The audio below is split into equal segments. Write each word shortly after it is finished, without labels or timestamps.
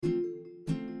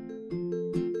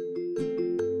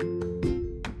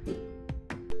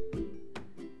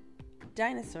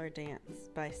Dinosaur Dance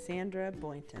by Sandra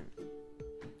Boynton.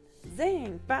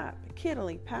 Zang, bop,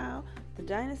 kiddly pow, the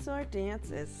dinosaur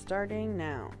dance is starting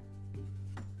now.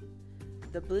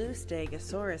 The blue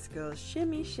Stegosaurus goes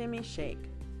shimmy, shimmy,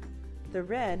 shake. The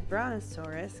red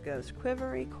Brontosaurus goes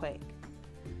quivery, quake.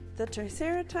 The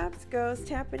Triceratops goes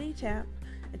tappity tap.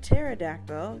 A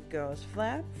pterodactyl goes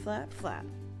flap, flap, flap.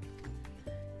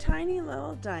 Tiny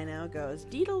little dino goes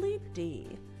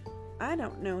deedle-dee. I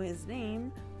don't know his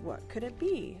name, what could it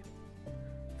be?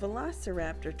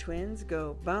 Velociraptor twins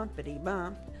go bumpity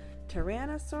bump.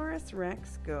 Tyrannosaurus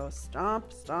rex goes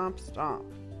stomp, stomp, stomp.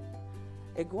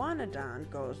 Iguanodon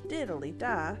goes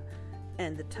diddly-da,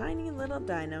 and the tiny little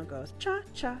dino goes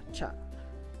cha-cha-cha.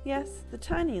 Yes, the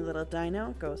tiny little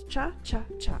dino goes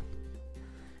cha-cha-cha.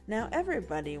 Now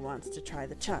everybody wants to try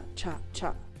the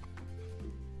cha-cha-cha.